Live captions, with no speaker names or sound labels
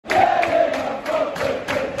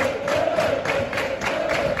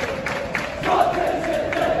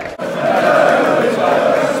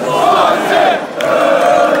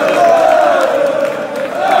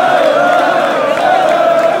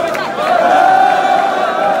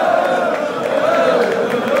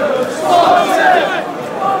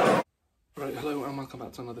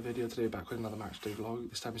today, back with another Matchday vlog.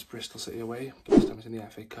 This time it's Bristol City away, but this time it's in the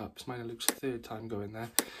FA Cup. It's mine and Luke's third time going there.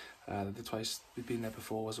 The twice we've been there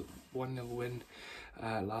before was a 1-0 win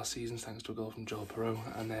last season thanks to a goal from Joel Perot,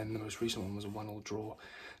 and then the most recent one was a 1-1 draw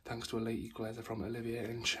thanks to a late equaliser from Olivier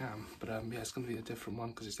and Cham. But yeah, it's going to be a different one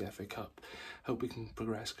because it's the FA Cup. Hope we can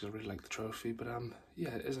progress because I really like the trophy. But yeah,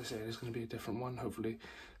 as I say, it's going to be a different one. Hopefully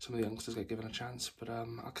some of the youngsters get given a chance. But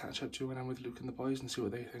I'll catch up to you when I'm with Luke and the boys and see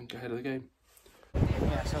what they think ahead of the game.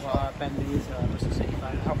 Yeah, so I've got Ben Lee's Bristol City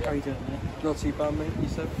fan. How are you doing, mate? Not too bad, mate.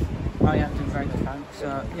 Yourself? Oh yeah, I'm doing very good, thanks.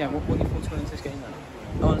 Yeah, what are your thoughts going into this game then?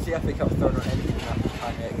 Honestly, FA Cup's thrown on anything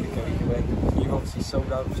and it could go either way. You've obviously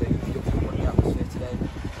sold out, so you're feeling the atmosphere today.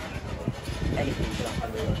 Anything could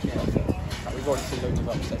happen, really. Yeah. We've already seen loads of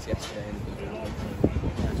upsets yesterday.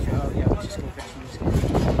 Yeah, what's your score prediction?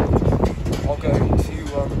 I'll go to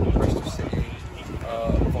Bristol City,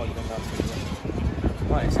 volume on that.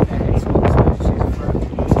 Right, it's okay.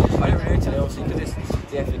 I don't really know today, obviously, because it's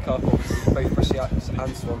the FA Cup. Obviously, both Bristol and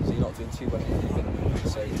Swansea not doing too well in the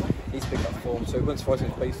so he's picked up form. So it wouldn't surprise me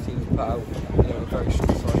if both teams put out a very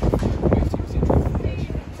strong side. Both teams in trouble for edge.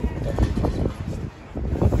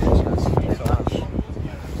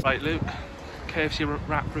 Right, Luke, KFC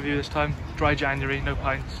wrap review this time. Dry January, no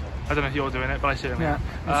pints. I don't know if you're doing it, but I certainly am.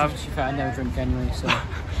 Yeah, to be fair, I never drink anyway, so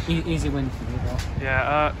easy win for me, though.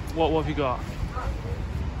 Yeah, what have you got?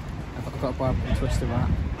 I've got a barbecue twister wrap.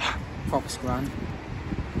 Proper scran.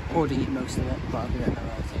 Already eaten most of it, but I'll give it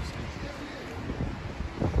another taste.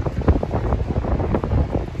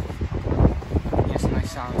 Yes, a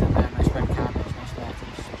nice salad in there, nice red cabbage, nice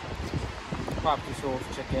lettuce. Barbecue sauce,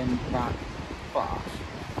 chicken, that, class.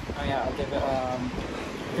 Oh yeah, I'll give it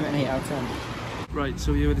an 8 out of 10. Right,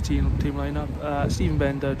 so here with the team lineup. Stephen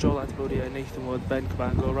Bender, Joel Attibodia, Nathan Wood, Ben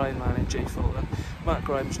Cabango, Ryan Manning, Jay Fulton, Matt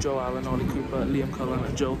Grimes, Joe Allen, Ollie Cooper, Liam Cullen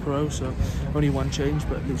and Joel Perot. So only one change,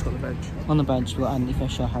 but Luke's got the bench. On the bench, we've got Andy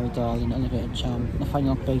Fisher, Harry Darling, Olivier and Cham.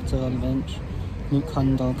 Nathaniel Bater on the bench. Luke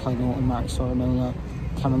Cundall, Kyle Norton, Mark Soronola,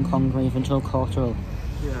 Cameron Congreve and Joe Cotterill.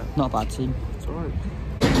 Yeah. Not a bad team. It's alright.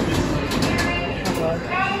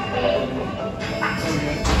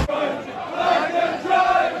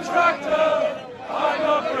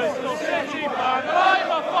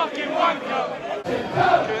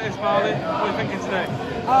 Curtis Marley, what are you thinking today?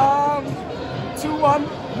 2-1,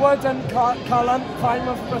 Wood and Cullen,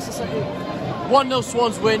 final for Bristol City. 1-0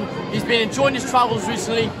 Swans win. He's been enjoying his travels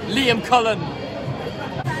recently. Liam Cullen.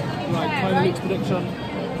 Right, final Luke's prediction.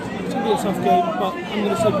 It's going to be a tough game, but I'm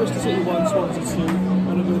going to say Bristol City 1, Swansea 2. I'm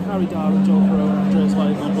going to go with Harry Darling, Joel Perot and Andreas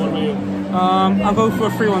Weidman. What about you? I'll go for a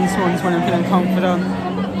 3-1 Swans when I'm feeling confident.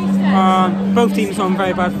 Both teams are on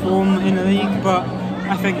very bad form in the league, but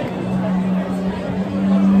I think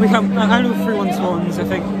I'll go 3-1 Swans. I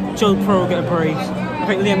think Joel Perot will get a brace. I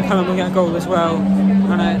think Liam Cullen will get a goal as well,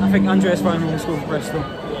 and I think Andreas Weidman will score for Bristol.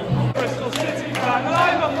 Bristol City, man,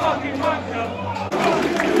 I'm a fucking wanker.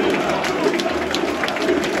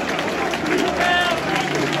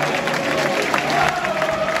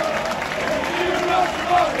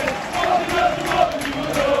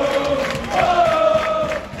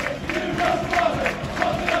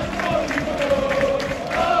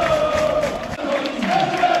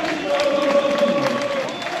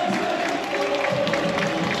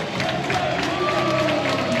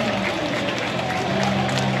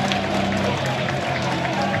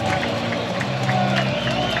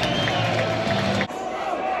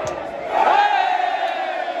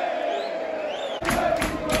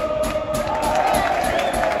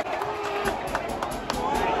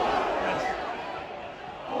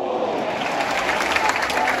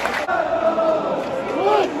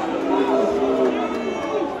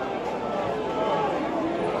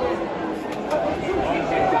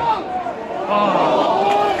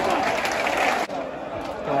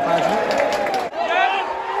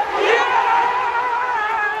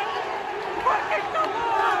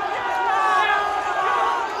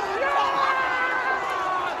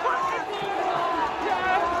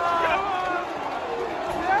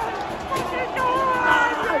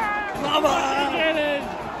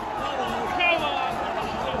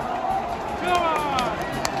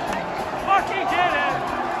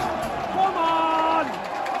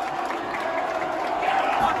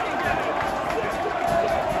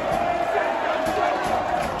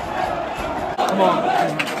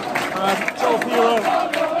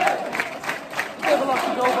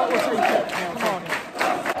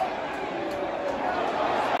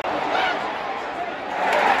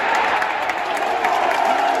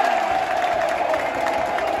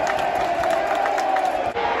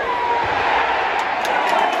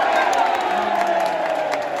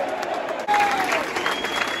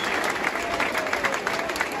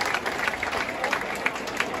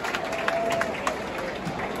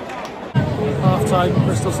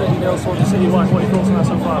 Bristol City 0, Swansea City 1. What are your thoughts on that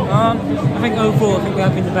so far? I think overall, I think we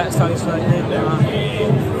have been the better side slightly.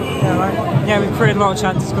 Yeah, we've created a lot of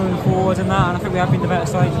chances going forward and that, and I think we have been the better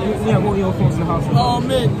side. Yeah, what are your thoughts on the half? Oh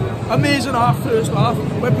mate, amazing half, first half.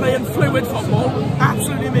 We're playing fluid football,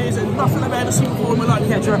 absolutely amazing. Nothing I've ever seen before in my life.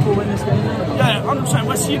 Yeah, do you reckon we'll win this game? Yeah, 100%.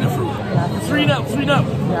 We're seeing it through. 3-0, 3-0.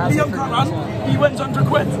 Yeah, Liam Callan, he wins 100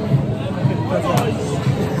 quid.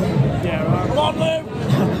 Yeah, right. Come on, Lou.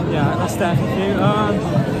 Yeah, that's definitely you.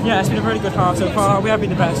 Yeah, it's been a really good half so far. We have been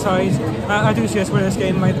the better side. I do see us winning this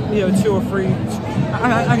game, like 2 or 3.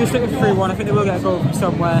 I'm going to stick with 3-1. I think they will get a goal from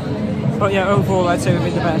somewhere. But yeah, overall, I'd say we've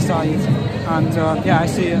been the better side. And yeah, I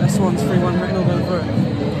see a Swans 3-1 written all going for it.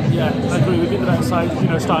 Yeah, I agree. We've been the better side.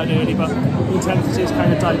 Started early, but the intensity has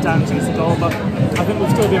kind of died down since the goal. But I think we've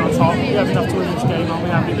still been on top. We have enough to win this game, and we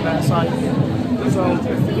have been the better side. So,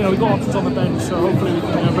 we've got options on the bench, so hopefully we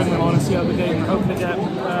can bring them on and see out the game and hopefully get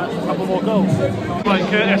a couple more goals. Right,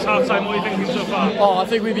 Curtis, half time, what are you thinking so far? Oh, I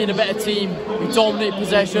think we've been a better team. We dominate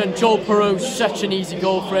possession. Joel Perot, such an easy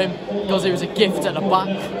goal for him because he was a gift at the back.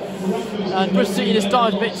 And Bristol City, they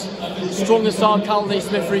started a bit stronger start. Callum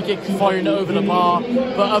Smith free kick firing it over the bar.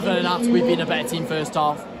 But other than that, we've been a better team first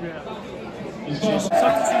half. Yeah. Substitution,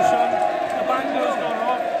 the bango's gone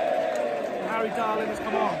off, and Harry Darling has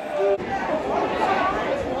come on.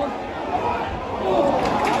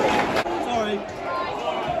 Sorry.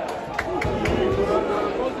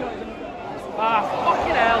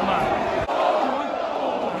 Fucking hell, man.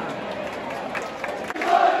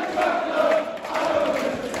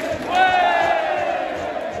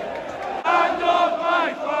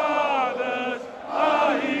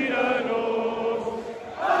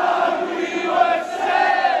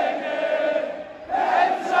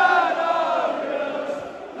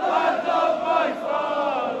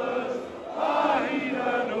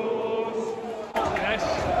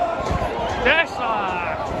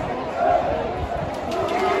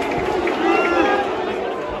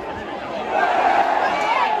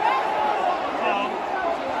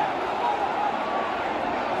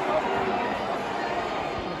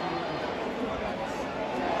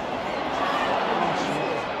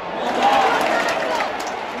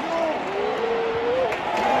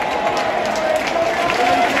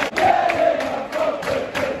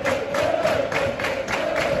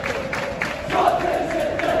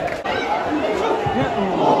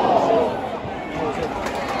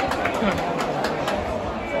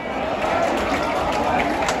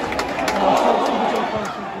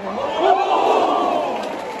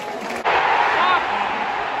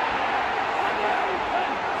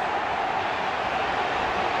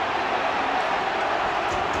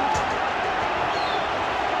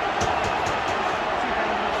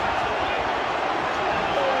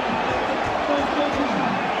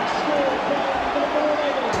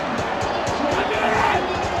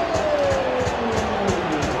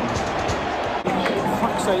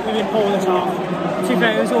 We've been poor this half. To be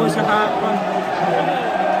fair, it was always a hard one.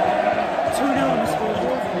 2-0 on the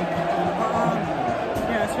scoreboard.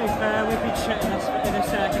 Yeah, to be fair, we've been shitting us in the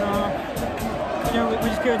second half. We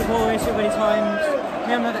just give the ball away so many times.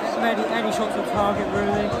 We haven't had any shots on target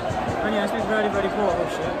really. And yeah, it's been very, very poor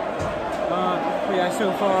shit. But yeah,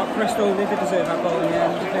 so far, Bristol, they did deserve that goal in the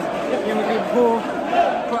end. We've been poor.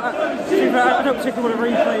 But I don't particularly want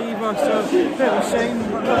to replay either, so it's a bit of a shame.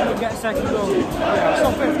 But we'll get a second goal. Yeah, It's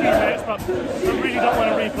not 15 minutes, but I really don't want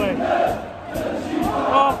to replay.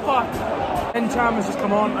 Oh, fuck. Ben Chalmers has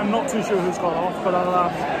come on. I'm not too sure who's got off, but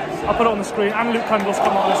I'll put it on the screen. And Luke Cundall's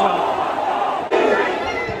come on as well.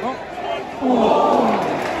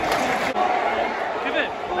 Give it.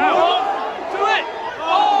 Now. Do it.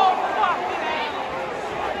 Oh, fuck.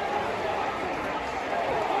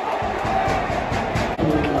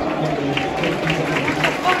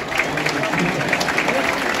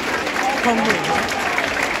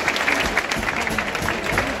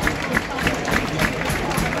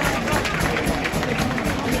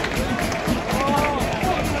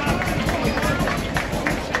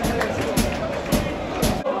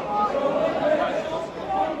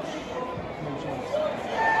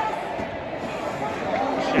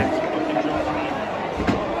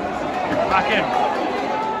 Back in.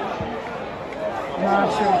 Nah,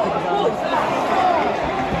 sure, pick it down.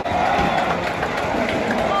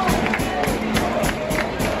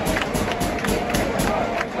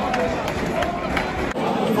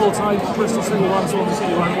 Full time, Bristol City 1, Swansea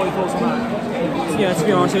City 1. What are your thoughts on that? Yeah, to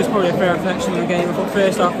be honest, it was probably a fair reflection of the game. I thought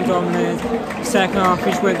first half we dominated, second half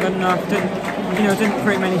we just weren't good enough. Didn't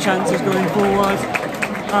create many chances going forward.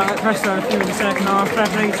 Bristol had a few in the second half. Fair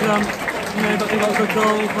play to them. They got a good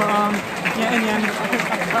goal, but yeah, in the end,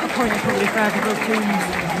 I a point is probably fair for both teams.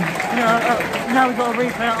 You know, now we've got a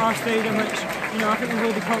replay at our stadium, which, you know, I think we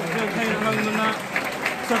will be confident playing at home on that.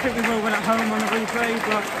 So I think we will win at home on the replay,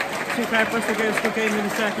 but to be fair, Bristol gave us a good game in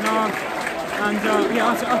the second half. And yeah,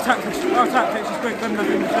 our tactics just great them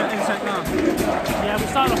in the second half. Yeah, we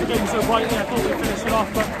started off the game so brightly, I thought we'd finish it off,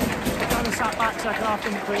 but we kind of sat back second half,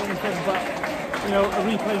 didn't create anything. But, you know, a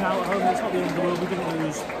replay now at home, it's not the end of the world, we didn't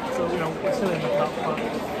lose. So, you know, we're still in the cup. But,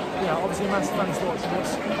 yeah, obviously massive fans watching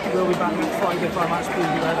this. We'll be back next Friday for our match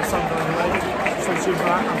preview where the sun's going away. So tune for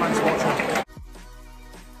that and thanks for watching.